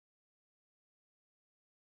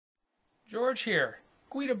George here.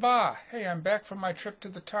 Guida ba. Hey, I'm back from my trip to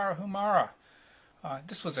the Tarahumara.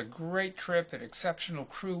 This was a great trip, an exceptional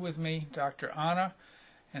crew with me, Dr. Anna,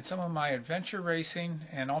 and some of my adventure racing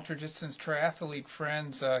and ultra-distance triathlete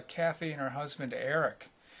friends, Kathy and her husband, Eric.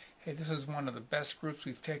 Hey, this is one of the best groups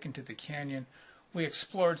we've taken to the canyon. We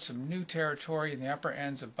explored some new territory in the upper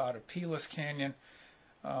ends of Badapilas Canyon,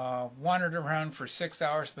 wandered around for 6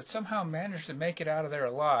 hours, but somehow managed to make it out of there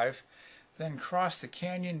alive. Then crossed the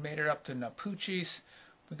canyon, made it up to Napuchis.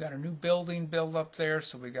 We got a new building built up there,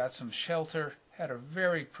 so we got some shelter. Had a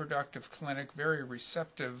very productive clinic, very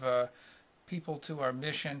receptive people to our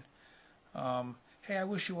mission. Hey, I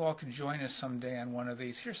wish you all could join us someday on one of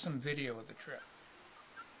these. Here's some video of the trip.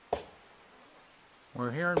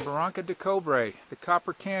 We're here in Barranca de Cobre, the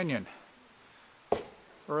Copper Canyon.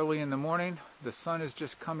 Early in the morning, the sun is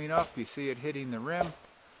just coming up. You see it hitting the rim.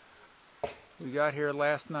 We got here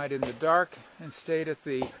last night in the dark and stayed at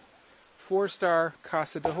the 4-star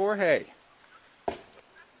Casa de Jorge.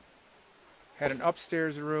 Had an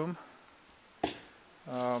upstairs room.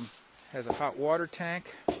 Has a hot water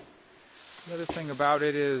tank. The other thing about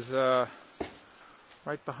it is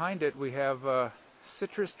right behind it we have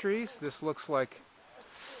citrus trees. This looks like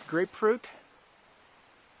grapefruit.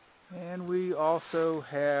 And we also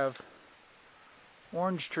have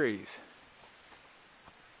orange trees.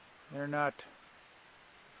 They're not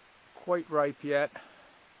quite ripe yet.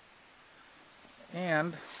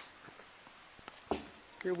 And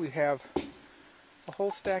here we have a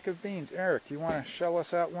whole stack of beans. Eric, you want to shell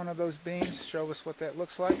us out one of those beans? Show us what that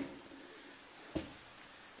looks like.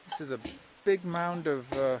 This is a big mound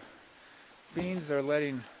of beans they're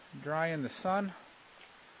letting dry in the sun.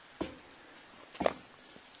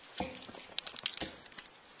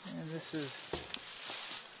 And this is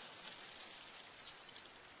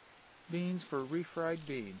beans for refried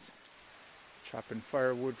beans. Chopping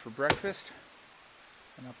firewood for breakfast.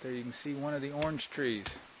 And up there you can see one of the orange trees.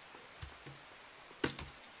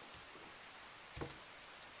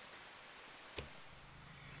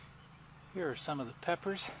 Here are some of the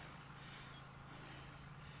peppers.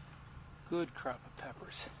 Good crop of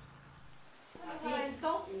peppers.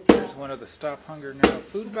 Here's one of the Stop Hunger Now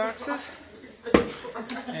food boxes.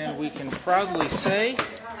 And we can proudly say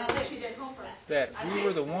that we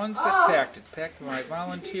were the ones that packed it, packed by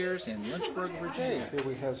volunteers in Lynchburg, Virginia. Here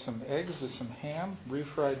we have some eggs with some ham,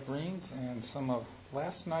 refried greens, and some of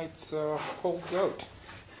last night's cold goat.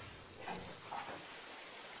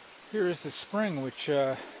 Here is the spring which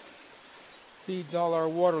feeds all our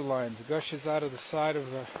water lines, gushes out of the side of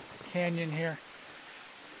the canyon here,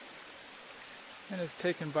 and is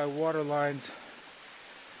taken by water lines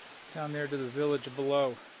down there to the village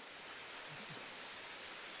below.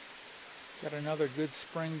 Got another good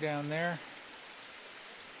spring down there.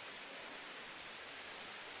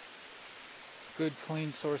 Good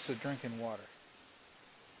clean source of drinking water.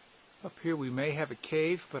 Up here we may have a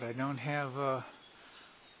cave, but I don't have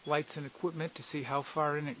lights and equipment to see how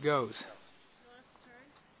far in it goes.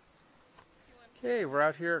 Okay, we're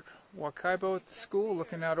out here at Wakaibo at the school,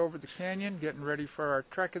 looking out over the canyon, getting ready for our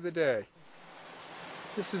trek of the day.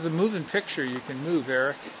 This is a moving picture you can move,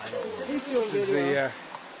 Eric. This is the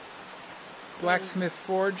blacksmith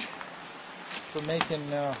forge for making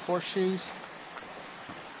horseshoes.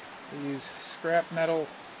 We use scrap metal,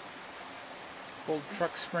 old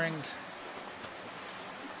truck springs.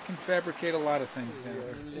 You can fabricate a lot of things down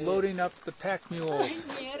there. Loading up the pack mules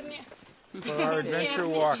for our adventure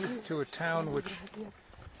walk to a town which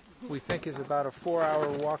we think is about a 4-hour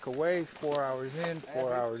walk away, 4 hours in,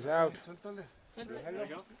 4 hours out.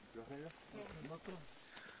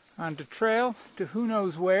 On the trail to who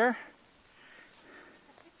knows where.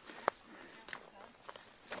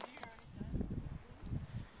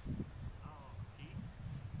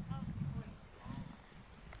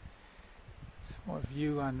 Some more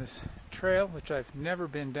view on this trail, which I've never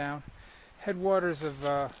been down. Headwaters of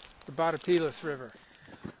the Badapilas River.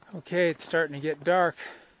 Okay, it's starting to get dark.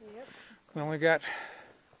 We only got,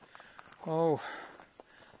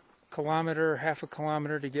 kilometer, half a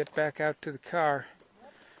kilometer to get back out to the car,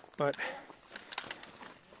 but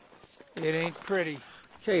it ain't pretty.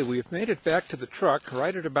 Okay, we've made it back to the truck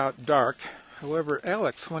right at about dark. However,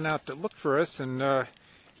 Alex went out to look for us, and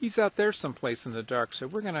he's out there someplace in the dark, so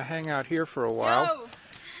we're going to hang out here for a while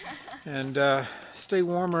and stay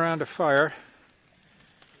warm around a fire.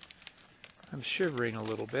 I'm shivering a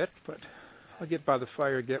little bit, but I'll get by the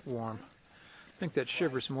fire, get warm. I think that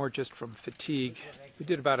shiver's more just from fatigue. We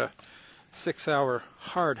did about a 6-hour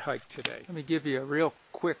hard hike today. Let me give you a real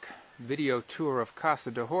quick video tour of Casa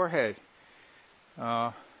de Jorge.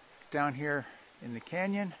 Down here in the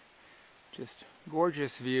canyon, just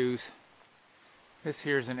gorgeous views. This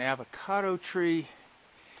here is an avocado tree.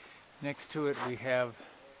 Next to it we have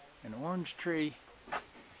an orange tree. I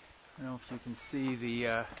don't know if you can see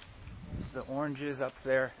the oranges up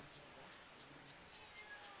there.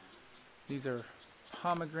 These are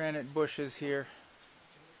pomegranate bushes here.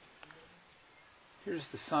 Here's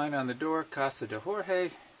the sign on the door, Casa de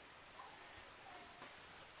Jorge.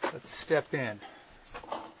 Let's step in.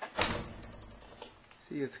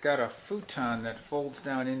 See, it's got a futon that folds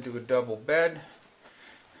down into a double bed.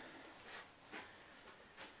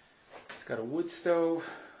 It's got a wood stove,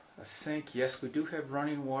 a sink. Yes, we do have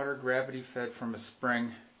running water, gravity fed from a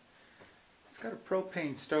spring. It's got a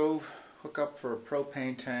propane stove, hook up for a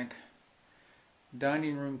propane tank.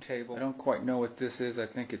 Dining room table. I don't quite know what this is. I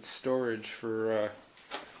think it's storage for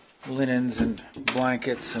linens and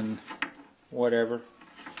blankets and whatever.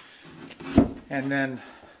 And then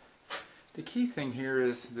the key thing here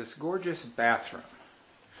is this gorgeous bathroom.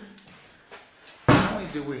 Not only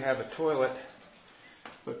do we have a toilet,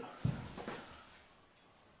 but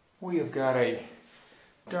we have got a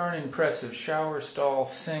darn impressive shower stall,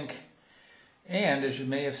 sink, and as you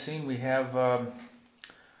may have seen, we have a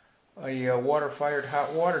water-fired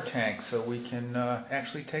hot water tank, so we can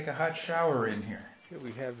actually take a hot shower in here. Here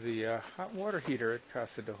we have the hot water heater at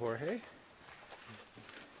Casa de Jorge,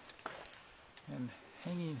 and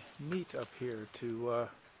hanging meat up here to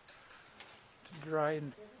dry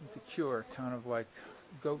and to cure, kind of like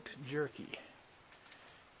goat jerky.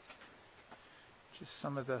 Just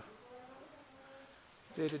some of the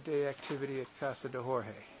day-to-day activity at Casa de Jorge.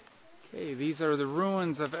 Okay, these are the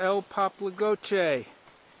ruins of El Paplagoche,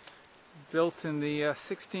 built in the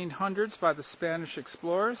 1600s by the Spanish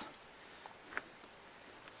explorers.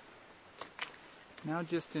 Now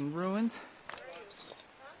just in ruins.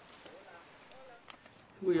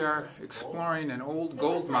 We are exploring an old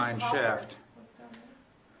gold mine shaft.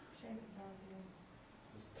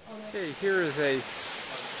 Okay, here is a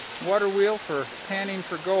water wheel for panning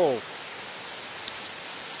for gold.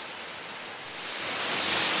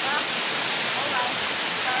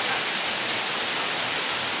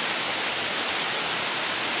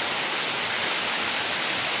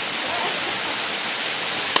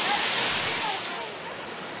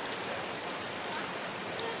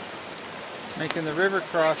 Making the river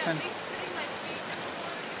crossing.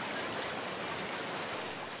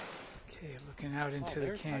 Okay, looking out into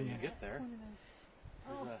the canyon. How you get there.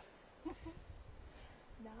 Oh.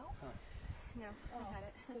 No? Huh. No, I had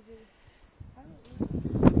it.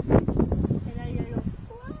 And now you gotta go,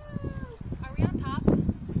 whoa! Are we on top?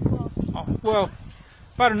 Oh, well,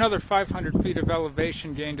 about another 500 feet of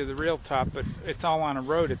elevation gain to the real top, but it's all on a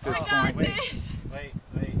road at this point. Wait, you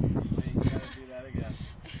gotta do that again.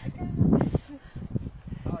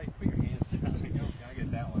 Oh, you put your hands down. I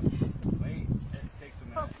get that one. Wait, it takes a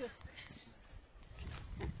minute.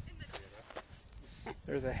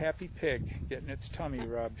 There's a happy pig getting its tummy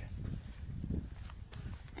rubbed.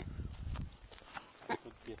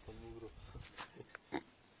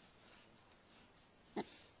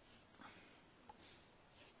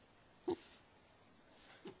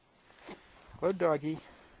 Hello, doggy.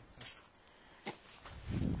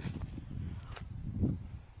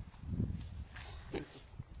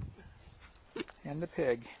 And the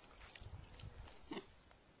pig.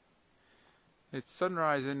 It's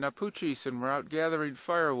sunrise in Napuchis and we're out gathering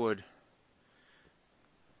firewood.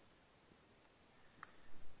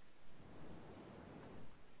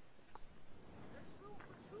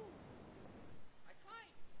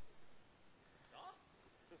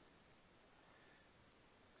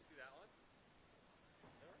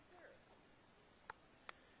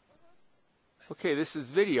 Okay, this is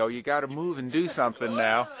video. You got to move and do something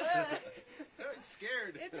now. I'm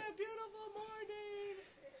scared. It's a beautiful morning!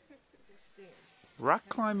 Rock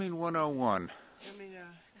climbing 101. You want me to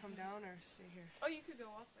come down or stay here? Oh, you could go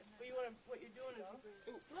up. But what you're doing is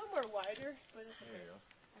a little more wider, but it's okay. There you go.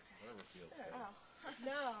 Whatever feels good. Oh.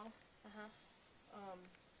 Now,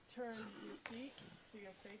 turn your feet so you're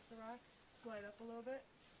gonna face the rock. Slide up a little bit.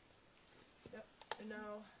 Yep. And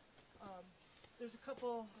now, there's a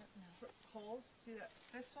couple holes. See that?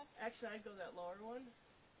 This one? Actually, I'd go that lower one.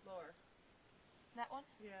 Lower. That one?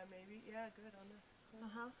 Yeah, maybe. Yeah, good on the.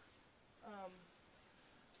 Uh-huh.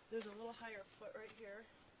 There's a little higher foot right here.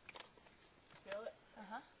 Feel it?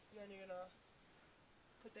 Uh-huh. And then you're gonna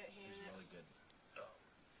put that hand in it. Really good.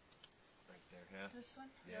 Right there, yeah. This one?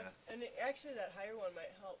 Yeah. And actually, that higher one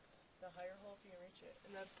might help. The higher hole if you can reach it.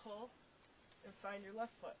 And then pull and find your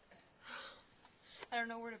left foot. I don't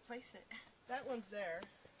know where to place it. That one's there.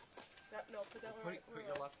 Put that one Put right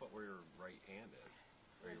your left foot where your right hand is.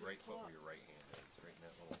 Or Yeah, your just right pull foot up. where your right hand is. Right in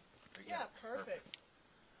that little... Right, Yeah, perfect.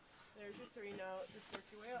 There there's your 3 note. Just work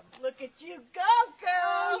your way up. Look at you go, girl!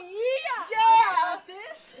 Oh, yeah! Yeah! Got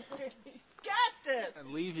this? Got this!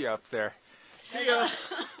 And leave you up there. See ya!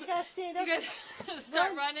 You gotta stand up. You guys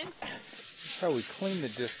start running? This is how we clean the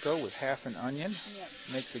disco with half an onion.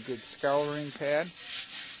 Makes a good scouring pad.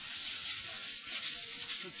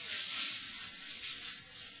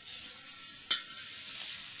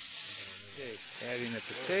 Okay, adding the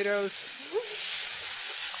potatoes.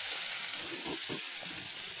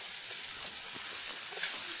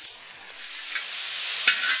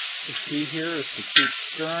 The key here is to keep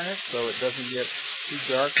stirring it so it doesn't get too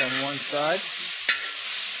dark on one side.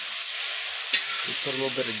 We put a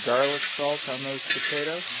little bit of garlic salt on those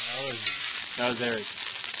potatoes. That was Eric.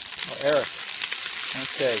 Oh, Eric.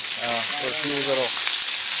 Okay, put a few little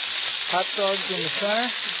hot dogs in the center.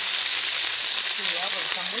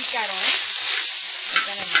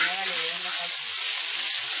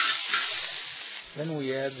 Then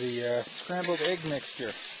we add the scrambled egg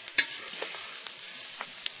mixture.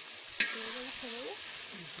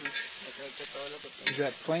 Is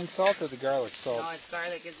that plain salt or the garlic salt? No, it's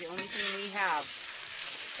garlic. It's the only thing we have.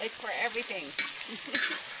 It's for everything.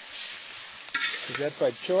 Is that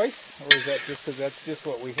by choice, or is that just because that's just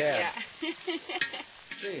what we have? Yeah.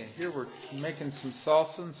 Okay, and here we're making some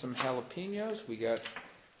salsa and some jalapenos. We got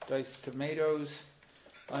diced tomatoes,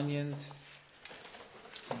 onions,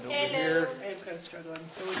 and over here, I'm kind of struggling.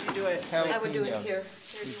 So would you do it? jalapenos. I would do it here.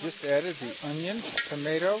 We just added the onion,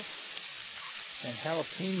 tomato, and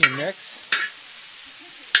jalapeno mix.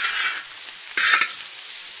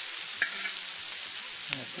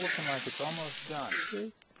 And it's looking like it's almost done.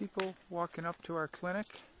 Okay, people walking up to our clinic.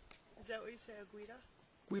 Is that what you say, Aguida?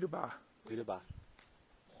 Guidaba. Guidaba.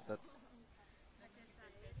 That's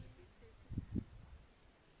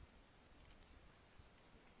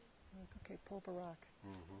Okay, pull up a rock.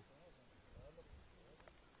 you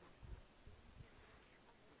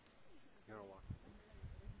gotta walk.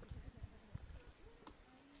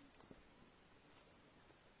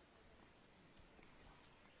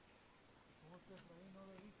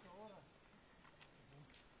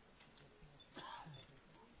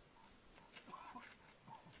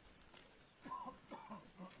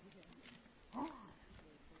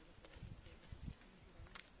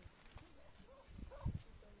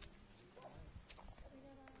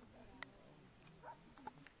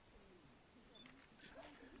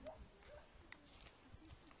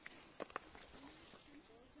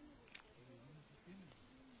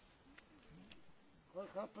 What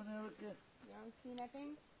happened, Eric? You don't see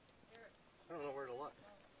nothing? I don't know where to look.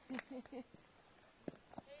 Hey,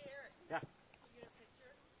 Eric. Yeah. You get a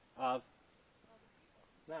picture? Of?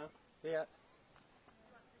 No. Yeah.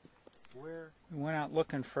 Where? We went out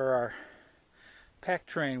looking for our pack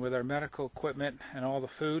train with our medical equipment and all the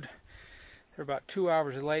food. They're about 2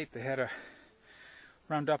 hours late. They had to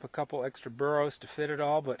round up a couple extra burros to fit it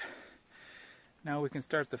all, but now we can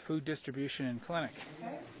start the food distribution in clinic.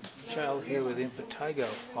 Child here with impetigo,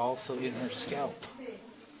 also in her scalp.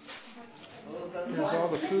 Here's all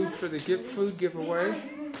the food for the food giveaway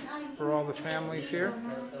for all the families here.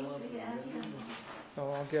 So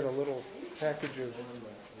I'll get a little package of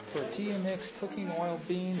tortilla mix, cooking oil,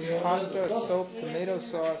 beans, pasta, soap, tomato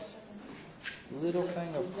sauce, little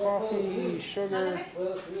thing of coffee, sugar,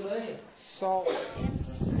 salt.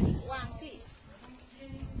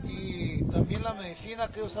 Y también la medicina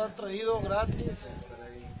que ellos han traído gratis.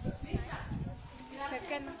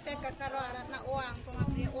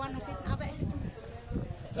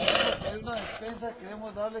 Hay una despensa que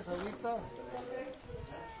queremos darles ahorita.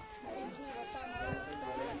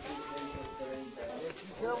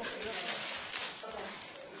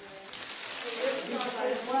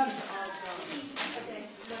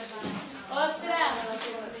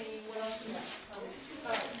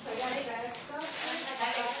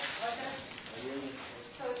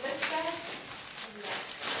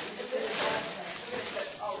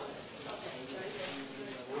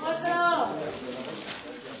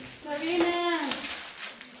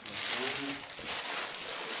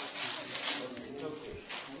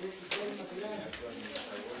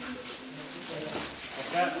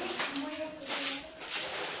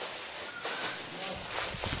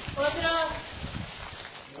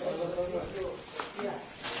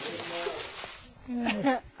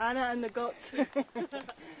 Anna and the goats.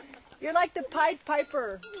 You're like the Pied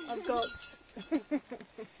Piper of goats.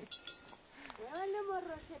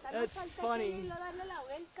 That's funny. Look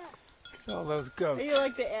at all those goats. You're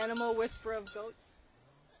like the animal whisperer of goats.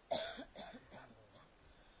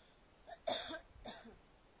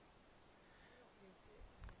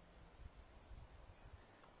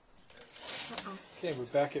 Okay, we're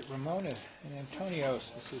back at Ramona and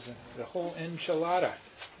Antonio's. This is the whole enchilada.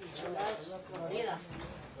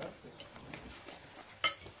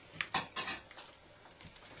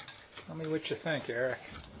 Tell me what you think, Eric.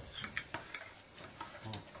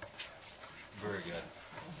 Very good.